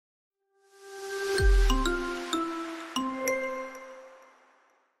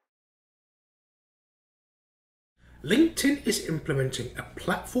LinkedIn is implementing a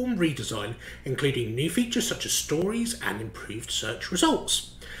platform redesign, including new features such as stories and improved search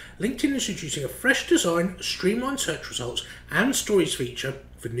results. LinkedIn is introducing a fresh design, streamlined search results, and stories feature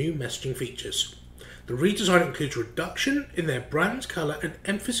for new messaging features. The redesign includes a reduction in their brand colour and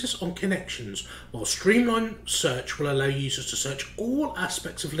emphasis on connections, while streamlined search will allow users to search all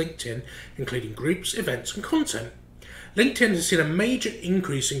aspects of LinkedIn, including groups, events, and content. LinkedIn has seen a major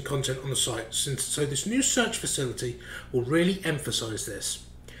increase in content on the site, so this new search facility will really emphasise this.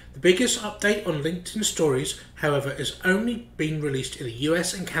 The biggest update on LinkedIn Stories, however, has only been released in the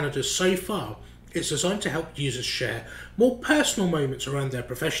US and Canada so far. It's designed to help users share more personal moments around their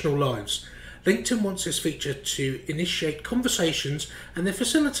professional lives. LinkedIn wants this feature to initiate conversations, and they're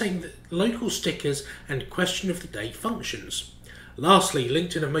facilitating the local stickers and question of the day functions. Lastly,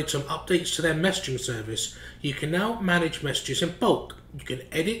 LinkedIn have made some updates to their messaging service. You can now manage messages in bulk. You can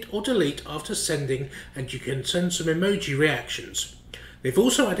edit or delete after sending, and you can send some emoji reactions. They've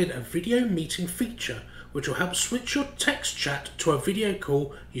also added a video meeting feature, which will help switch your text chat to a video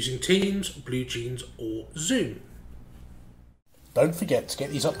call using Teams, BlueJeans, or Zoom. Don't forget to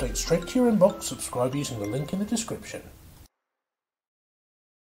get these updates straight to your inbox. Subscribe using the link in the description.